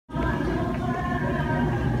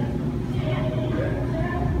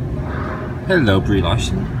Hello, Brie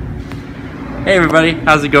Larson. Hey everybody,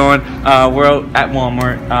 how's it going? We're out at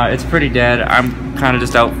Walmart. It's pretty dead. I'm kind of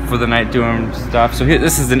just out for the night doing stuff. So here,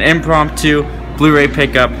 this is an impromptu Blu-ray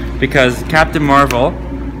pickup because Captain Marvel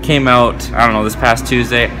came out, I don't know, this past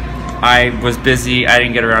Tuesday. I was busy, I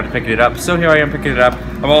didn't get around to picking it up, so here I am picking it up.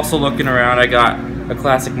 I'm also looking around. I got a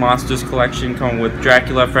classic monsters collection coming with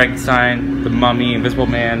Dracula, Frankenstein, The Mummy, Invisible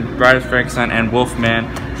Man, Bride of Frankenstein, and Wolfman.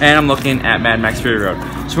 And I'm looking at Mad Max Fury Road.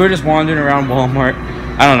 So we're just wandering around Walmart.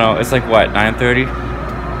 I don't know, it's like what, 9:30?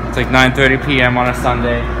 It's like 9:30 p.m. on a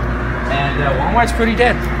Sunday. And Walmart's pretty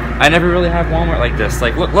dead. I never really have Walmart like this.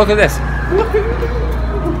 Like, look at this.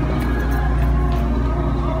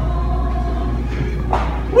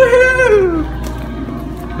 Woohoo!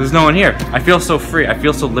 There's no one here. I feel so free. I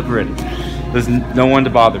feel so liberated. There's no one to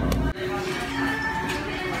bother me.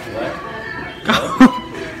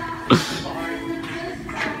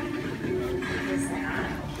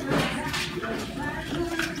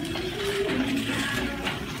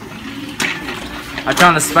 I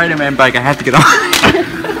found a Spider-Man bike. I have to get on.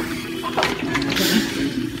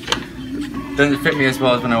 Doesn't fit me as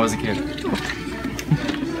well as when I was a kid.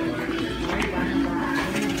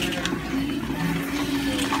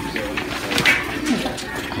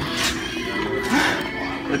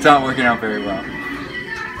 It's not working out very well.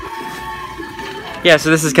 Yeah, so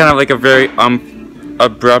this is kind of like a very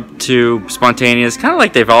abrupt to spontaneous, kind of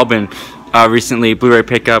like they've all been recently, Blu-ray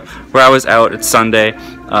pickup, where I was out, it's Sunday,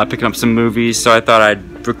 picking up some movies, so I thought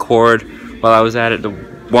I'd record while I was at it. The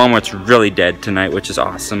Walmart's really dead tonight, which is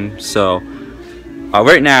awesome. So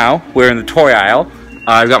right now, we're in the toy aisle.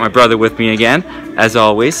 I've got my brother with me again, as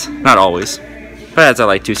always. Not always, but as I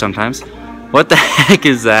like to sometimes. What the heck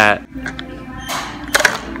is that?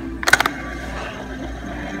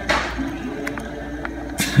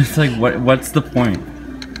 It's like, what's the point?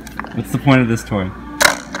 What's the point of this toy?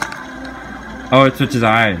 Oh, it switches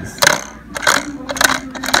eyes.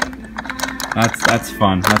 That's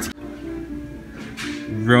fun. That's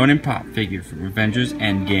Ronin pop figure from Avengers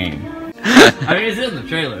Endgame. I mean, it's in the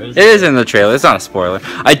trailer. It is in the trailer. It's not a spoiler.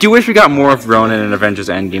 I do wish we got more of Ronin in Avengers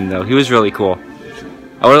Endgame, though. He was really cool.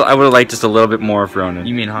 I would have liked just a little bit more of Ronin.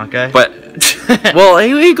 You mean Hawkeye? But well,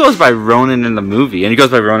 he goes by Ronin in the movie, and he goes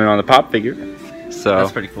by Ronin on the pop figure. So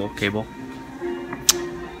that's pretty cool. Cable.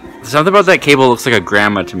 Something about that Cable looks like a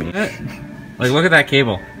grandma to me. Like, look at that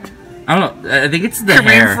Cable. I don't know. I think it's the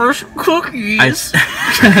hair. Come in for cookies.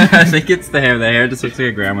 I think it's the hair. The hair just looks like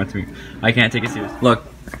a grandma to me. I can't take it serious. Look.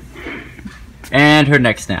 And her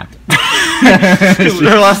neck snapped.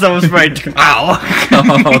 Her last time was right. Ow.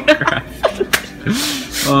 Oh, crap.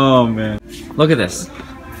 Oh, man. Look at this.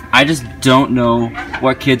 I just don't know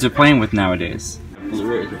what kids are playing with nowadays.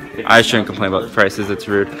 I shouldn't complain about the prices. It's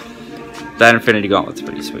rude. That Infinity Gauntlet's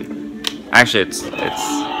pretty sweet. Actually, it's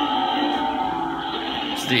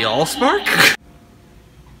the Allspark?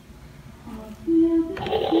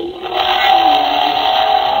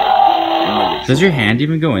 Does your hand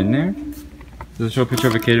even go in there? Does it show a picture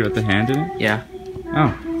of a kid with the hand in it? Yeah.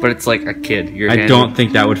 Oh. But it's like a kid. I don't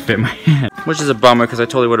think that would fit my hand. Which is a bummer because I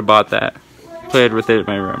totally would have bought that. Played with it in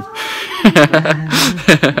my room.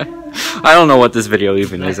 I don't know what this video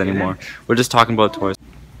even is anymore. We're just talking about toys.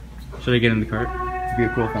 Should I get in the cart? It'd be a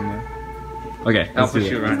cool thumbnail. Okay, I'll push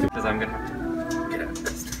you around because I'm gonna have to get out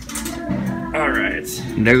this time. Alright.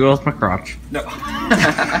 There goes my crotch. No.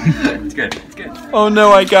 It's good. It's good. Oh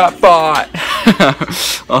no, I got bought.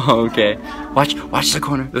 Oh, okay. Watch the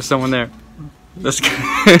corner. There's someone there. That's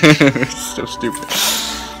so stupid.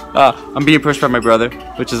 I'm being pushed by my brother,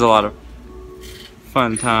 which is a lot of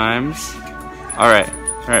fun times. Alright,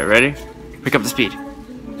 ready? Pick up the speed.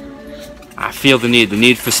 I feel the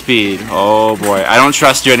need for speed. Oh boy, I don't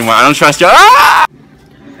trust you anymore. I don't trust you. Ah!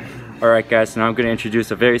 Alright guys, so now I'm going to introduce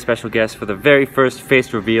a very special guest for the very first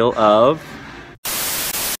face reveal of...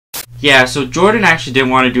 Yeah, so Jordan actually didn't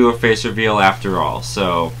want to do a face reveal after all,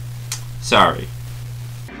 so... Sorry.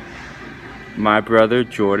 My brother,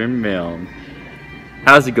 Jordan Milne.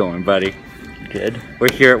 How's it going, buddy? Good.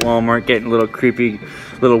 We're here at Walmart getting a little creepy,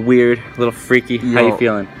 a little weird, a little freaky. Yo. How you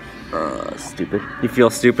feeling? Stupid. You feel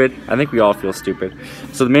stupid? I think we all feel stupid.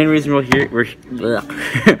 So the main reason we're here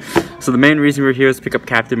is to pick up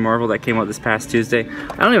Captain Marvel that came out this past Tuesday.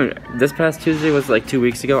 This past Tuesday was like 2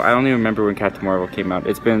 weeks ago. I don't even remember when Captain Marvel came out.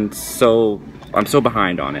 It's been I'm so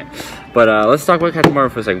behind on it. But let's talk about Captain Marvel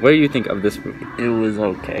for a second. What do you think of this movie? It was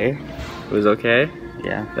okay. It was okay?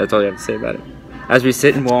 Yeah. That's all you have to say about it. As we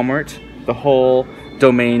sit in Walmart, the whole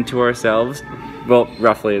domain to ourselves. Well,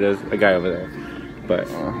 roughly, there's a guy over there. But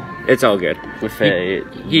it's all good. With a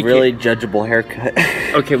really judgeable haircut.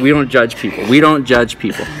 Okay, we don't judge people. We don't judge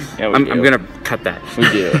people. Yeah, I'm gonna cut that. We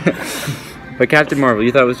do. But Captain Marvel,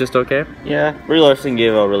 you thought it was just okay? Yeah, Brie Larson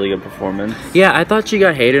gave a really good performance. Yeah, I thought she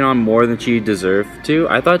got hated on more than she deserved to.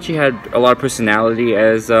 I thought she had a lot of personality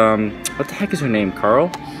as, what the heck is her name? Carl?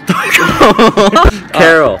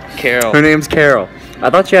 Carol. Carol. Her name's Carol.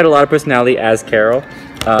 I thought she had a lot of personality as Carol.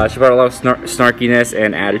 She brought a lot of snarkiness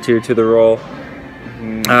and attitude to the role.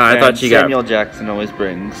 I thought she Samuel Jackson always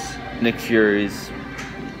brings Nick Fury's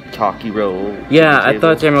talky role. Yeah, I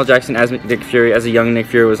thought Samuel Jackson as Nick Fury, as a young Nick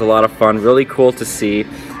Fury, was a lot of fun. Really cool to see.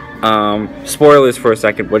 Spoilers for a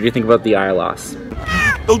second. What do you think about the eye loss?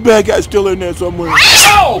 Those bad guys still in there somewhere.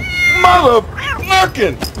 Oh,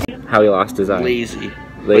 motherfucking! How he lost his eye. Lazy.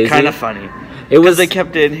 Lazy? But kind of funny. It was. Because they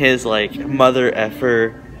kept in his like mother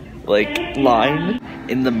effer like line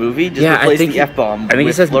in the movie. Just replaced the F-bomb. I think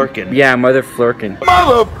he says Flurkin. Yeah, mother Flurkin.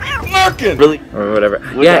 Motherfucking! Really, or whatever.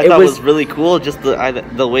 which I thought was really cool. Just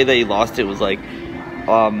the way that he lost it was like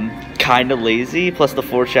kind of lazy. Plus the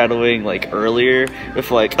foreshadowing like earlier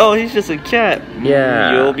with like, oh, he's just a cat.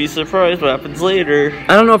 Yeah. You'll be surprised what happens later.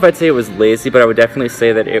 I don't know if I'd say it was lazy, but I would definitely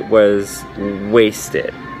say that it was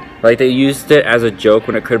wasted. Like, they used it as a joke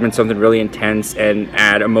when it could have been something really intense and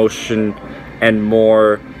add emotion and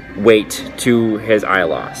more weight to his eye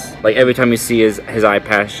loss. Like, every time you see his eye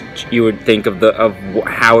patch, you would think of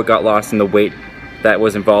how it got lost and the weight that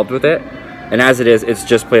was involved with it. And as it is, it's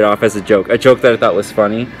just played off as a joke that I thought was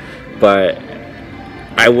funny, but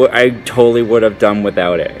I totally would have done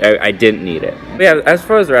without it. I didn't need it. But yeah, as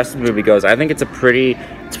far as the rest of the movie goes, I think it's a pretty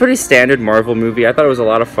standard Marvel movie. I thought it was a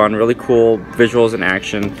lot of fun, really cool visuals and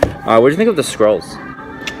action. What do you think of the Skrulls?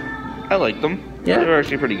 I liked them. Yeah. They were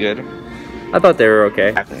actually pretty good. I thought they were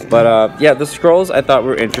okay. But yeah, the Skrulls I thought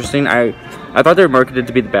were interesting. I thought they were marketed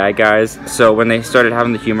to be the bad guys, so when they started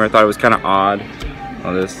having the humor, I thought it was kind of odd.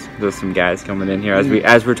 Oh, there's some guys coming in here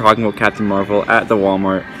as we're talking about Captain Marvel at the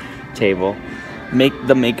Walmart table.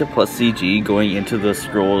 The makeup plus CG going into the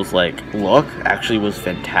Skrulls like look actually was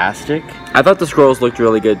fantastic. I thought the Skrulls looked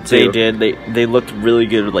really good too. They did. They looked really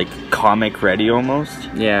good, like comic ready almost.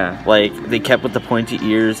 Yeah. Like they kept with the pointy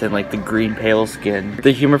ears and like the green pale skin.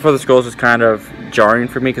 The humor for the Skrulls was kind of jarring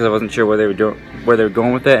for me because I wasn't sure where they were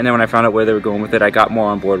going with it, and then when I found out where they were going with it, I got more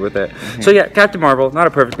on board with it. So yeah, Captain Marvel, not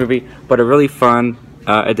a perfect movie, but a really fun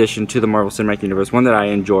addition to the Marvel Cinematic Universe, one that I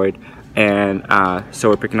enjoyed, and so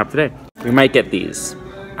we're picking up today. We might get these.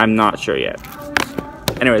 I'm not sure yet.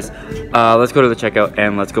 Anyways, let's go to the checkout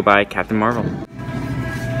and let's go buy Captain Marvel.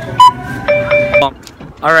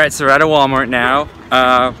 Alright, so we're at a Walmart now.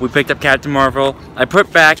 We picked up Captain Marvel. I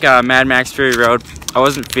put back Mad Max Fury Road. I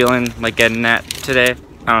wasn't feeling like getting that today.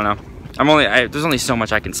 I don't know. There's only so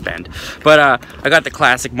much I can spend. But I got the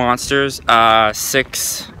Classic Monsters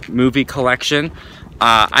 6 movie collection.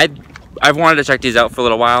 I've wanted to check these out for a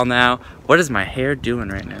little while now. What is my hair doing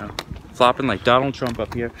right now? Flopping like Donald Trump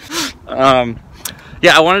up here.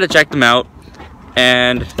 Yeah, I wanted to check them out,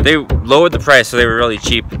 and they lowered the price, so they were really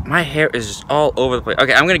cheap. My hair is just all over the place.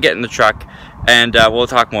 Okay, I'm gonna get in the truck, and we'll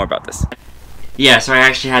talk more about this. Yeah, so I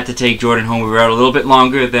actually had to take Jordan home. We were out a little bit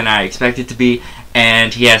longer than I expected to be,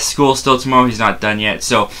 and he has school still tomorrow. He's not done yet,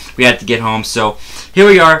 so we had to get home. So here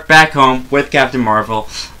we are, back home with Captain Marvel.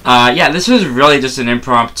 Yeah, this was really just an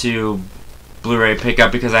impromptu Blu-ray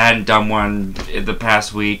pickup because I hadn't done one the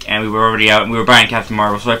past week, and we were already out and we were buying Captain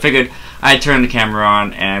Marvel, so I figured I'd turn the camera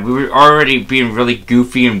on, and we were already being really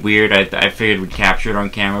goofy and weird. I figured we'd capture it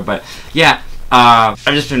on camera, but yeah, I've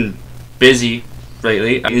just been busy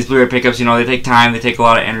lately. These Blu-ray pickups, you know, they take time, they take a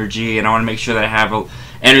lot of energy, and I want to make sure that I have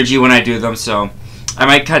energy when I do them, so I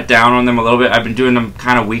might cut down on them a little bit. I've been doing them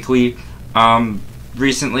kind of weekly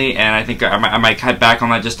recently, and I think I might cut back on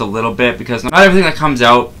that just a little bit because not everything that comes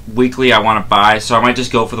out weekly I want to buy, so I might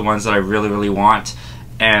just go for the ones that I really, really want.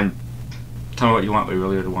 And tell me what you want, what you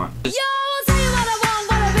really, really want. Yo, I'll tell you what I want,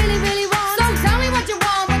 what I really, really want. So tell me what you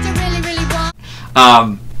want, what you really, really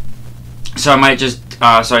want. So I might just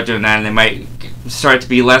start doing that, and they might start to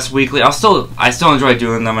be less weekly. I still enjoy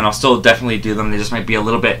doing them, and I'll still definitely do them. They just might be a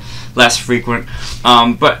little bit less frequent.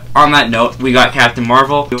 But on that note, we got Captain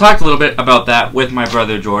Marvel. We talked a little bit about that with my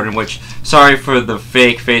brother Jordan, which, sorry for the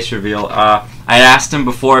fake face reveal. I asked him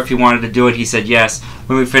before if he wanted to do it. He said yes.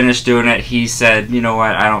 When we finished doing it, he said, you know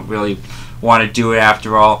what, I don't really want to do it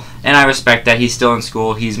after all. And I respect that. He's still in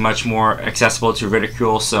school. He's much more accessible to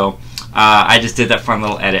ridicule, so I just did that fun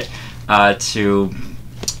little edit to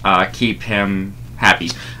keep him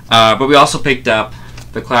happy. But we also picked up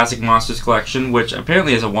the Classic Monsters collection, which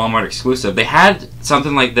apparently is a Walmart exclusive. They had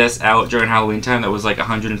something like this out during Halloween time that was like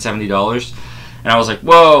 $170, and I was like,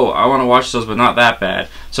 whoa, I want to watch those, but not that bad.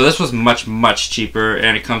 So this was much cheaper,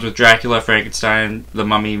 and it comes with Dracula, Frankenstein, The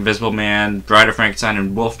Mummy, Invisible Man, Bride of Frankenstein,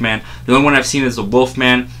 and Wolfman. The only one I've seen is the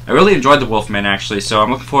Wolfman. I really enjoyed the Wolfman actually, so I'm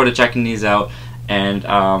looking forward to checking these out. And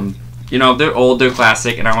you know, they're old, they're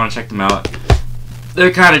classic, and I want to check them out.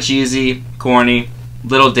 They're kind of cheesy, corny,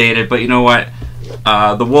 little dated, but you know what?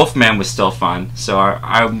 The Wolfman was still fun, so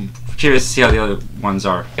I'm curious to see how the other ones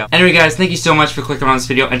are. Anyway guys, thank you so much for clicking on this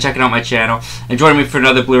video and checking out my channel and joining me for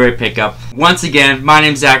another Blu-ray pickup. Once again, my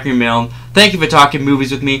name's Zachary Milne. Thank you for talking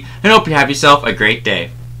movies with me, and hope you have yourself a great day.